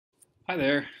Hi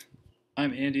there,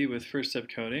 I'm Andy with First Step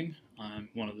Coding. I'm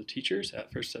one of the teachers at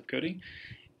First Step Coding,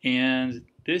 and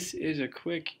this is a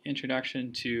quick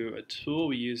introduction to a tool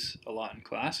we use a lot in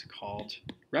class called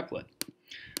Repl.it.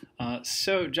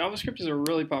 So JavaScript is a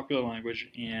really popular language,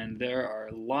 and there are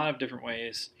a lot of different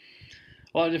ways,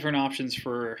 a lot of different options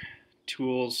for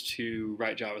tools to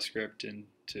write JavaScript and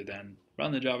to then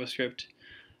run the JavaScript.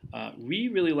 We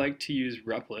really like to use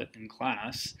Repl.it in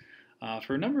class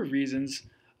for a number of reasons.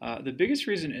 The biggest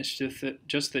reason is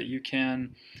just that you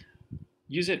can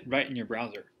use it right in your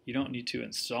browser. You don't need to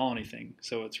install anything,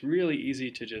 so it's really easy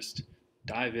to just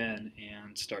dive in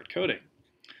and start coding.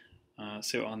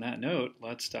 So on that note,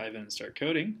 let's dive in and start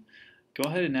coding. Go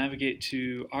ahead and navigate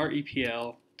to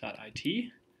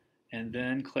repl.it and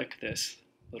then click this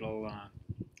little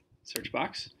search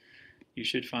box. You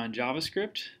should find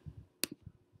JavaScript.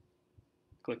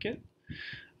 Click it.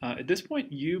 At this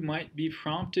point, you might be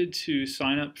prompted to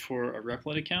sign up for a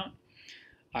Repl.it account.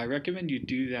 I recommend you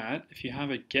do that. If you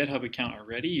have a GitHub account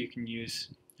already, you can use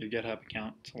your GitHub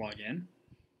account to log in.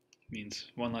 It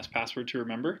means one less password to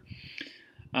remember.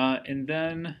 And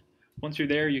then once you're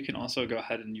there, you can also go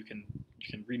ahead and you can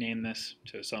rename this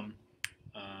to some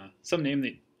name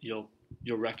that you'll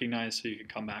recognize, so you can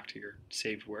come back to your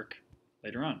saved work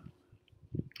later on.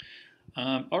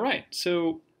 All right,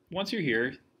 so once you're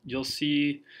here, you'll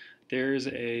see there's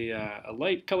a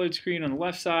light colored screen on the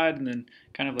left side, and then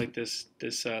kind of like this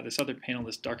other panel,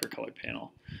 this darker colored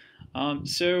panel.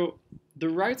 So the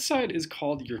right side is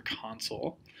called your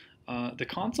console. The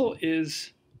console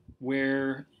is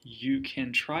where you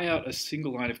can try out a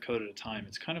single line of code at a time.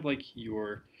 It's kind of like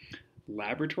your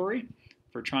laboratory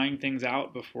for trying things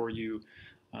out before you,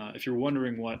 if you're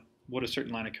wondering what a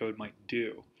certain line of code might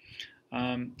do.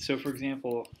 So for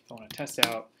example, if I want to test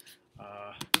out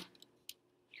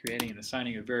creating and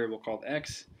assigning a variable called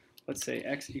x. Let's say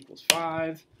x equals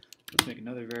 5. Let's make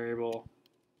another variable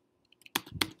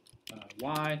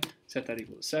y, set that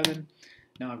equal to 7.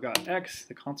 Now I've got x.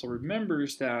 The console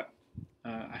remembers that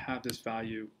I have this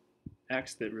value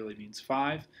x that really means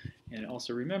 5, and it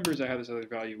also remembers I have this other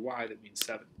value y that means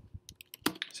 7.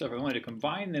 So if I wanted to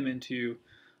combine them into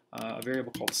a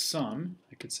variable called sum,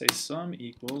 I could say sum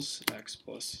equals x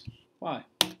plus y.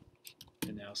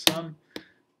 And now sum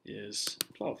is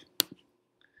 12.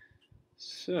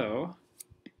 So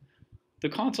the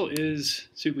console is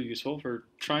super useful for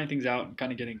trying things out and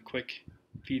kind of getting quick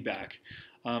feedback,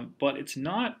 but it's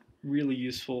not really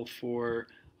useful for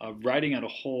writing out a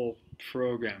whole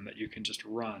program that you can just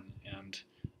run and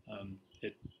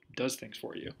it does things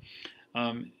for you.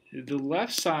 The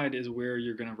left side is where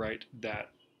you're going to write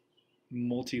that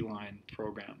multi-line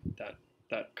program,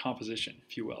 that composition,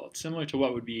 if you will. It's similar to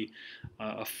what would be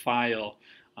a file.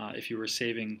 If you were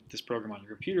saving this program on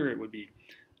your computer, it would be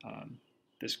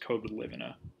this code would live in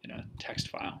a text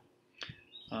file.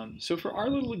 So for our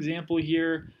little example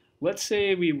here, let's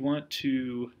say we want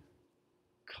to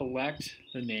collect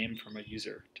the name from a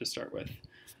user to start with,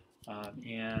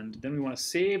 and then we want to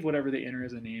save whatever they enter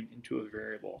as a name into a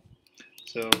variable.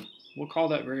 So we'll call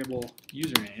that variable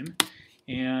username,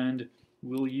 and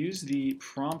we'll use the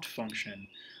prompt function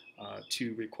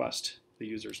to request the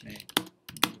user's name.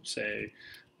 We'll say,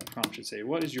 the prompt should say,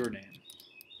 what is your name?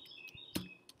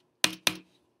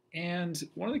 And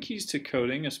one of the keys to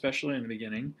coding, especially in the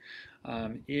beginning,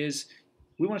 is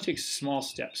we want to take small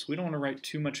steps. We don't want to write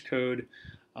too much code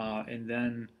and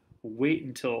then wait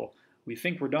until we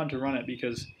think we're done to run it,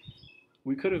 because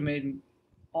we could have made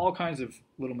all kinds of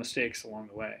little mistakes along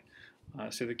the way.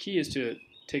 So the key is to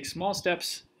take small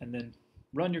steps and then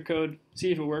run your code,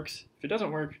 see if it works. If it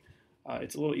doesn't work,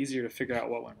 it's a little easier to figure out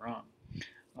what went wrong.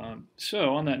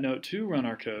 So on that note, to run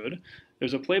our code,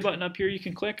 there's a play button up here you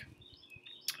can click.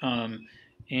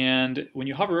 And when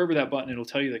you hover over that button, it'll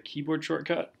tell you the keyboard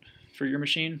shortcut for your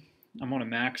machine. I'm on a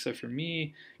Mac, so for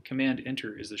me, Command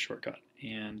Enter is the shortcut.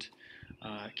 And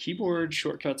keyboard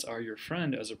shortcuts are your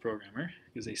friend as a programmer,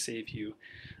 because they save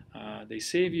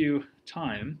you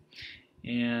time.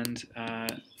 And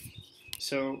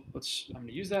so I'm going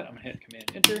to use that. I'm going to hit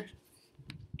Command Enter,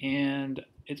 and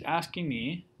it's asking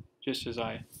me, just as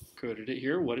I coded it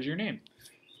here, what is your name?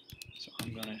 So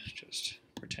I'm going to just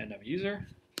pretend I'm a user,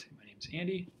 say my name's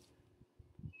Andy,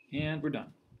 and we're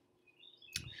done.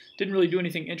 Didn't really do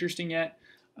anything interesting yet,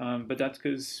 but that's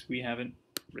because we haven't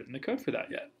written the code for that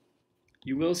yet.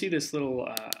 You will see this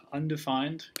little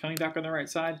undefined coming back on the right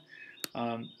side.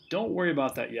 Don't worry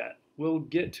about that yet. We'll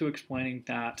get to explaining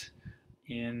that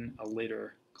in a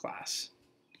later class.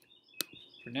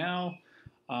 For now,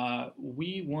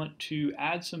 we want to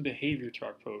add some behavior to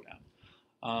our program.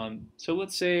 So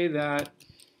let's say that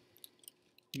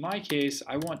in my case,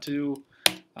 I want to,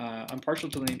 I'm partial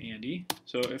to the name Andy.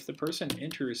 So if the person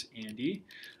enters Andy,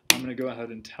 I'm going to go ahead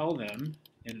and tell them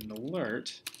in an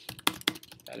alert,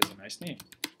 that is a nice name.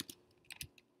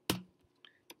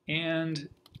 And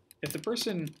if the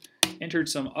person entered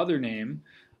some other name,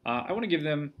 I want to give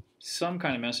them some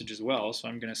kind of message as well. So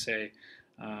I'm going to say,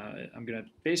 I'm going to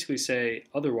basically say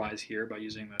otherwise here by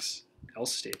using this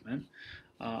else statement.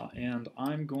 And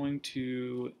I'm going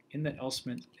to, in the else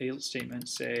statement,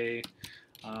 say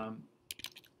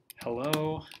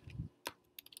hello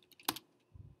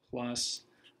plus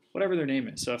whatever their name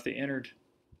is. So if they entered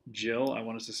Jill, I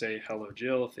want us to say hello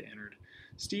Jill. If they entered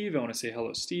Steve, I want to say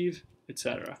hello Steve,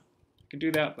 etc. I can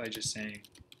do that by just saying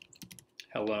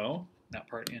hello, that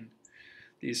part in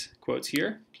these quotes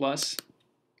here, plus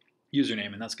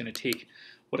username, and that's going to take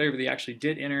whatever they actually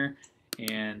did enter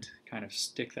and kind of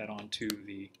stick that onto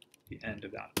the end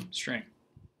of that string.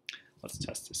 Let's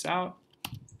test this out.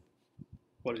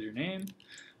 What is your name?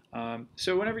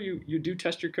 So whenever you do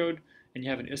test your code and you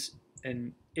have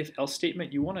an if-else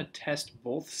statement, you want to test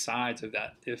both sides of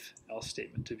that if-else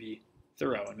statement to be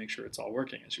thorough and make sure it's all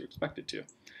working as you expect it to.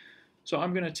 So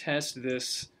I'm going to test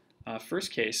this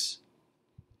first case,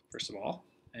 first of all,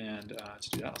 and to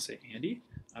do that I'll say Andy.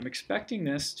 I'm expecting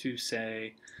this to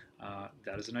say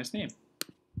that is a nice name.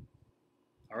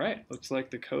 All right, looks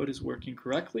like the code is working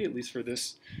correctly, at least for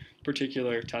this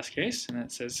particular test case, and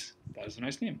that says that is a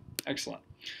nice name. Excellent.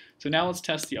 So now let's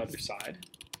test the other side.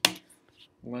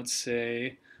 Let's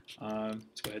say,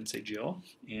 let's go ahead and say Jill,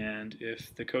 and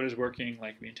if the code is working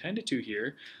like we intended to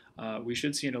here, we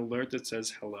should see an alert that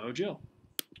says hello Jill.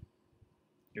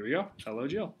 Here we go, hello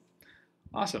Jill.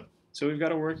 Awesome. So we've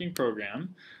got a working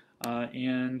program,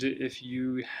 and if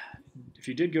you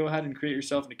did go ahead and create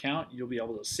yourself an account, you'll be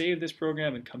able to save this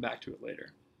program and come back to it later.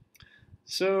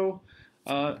 So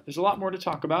there's a lot more to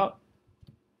talk about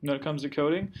when it comes to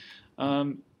coding,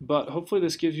 but hopefully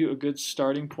this gives you a good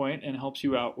starting point and helps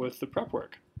you out with the prep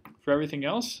work. For everything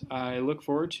else, I look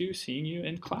forward to seeing you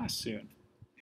in class soon.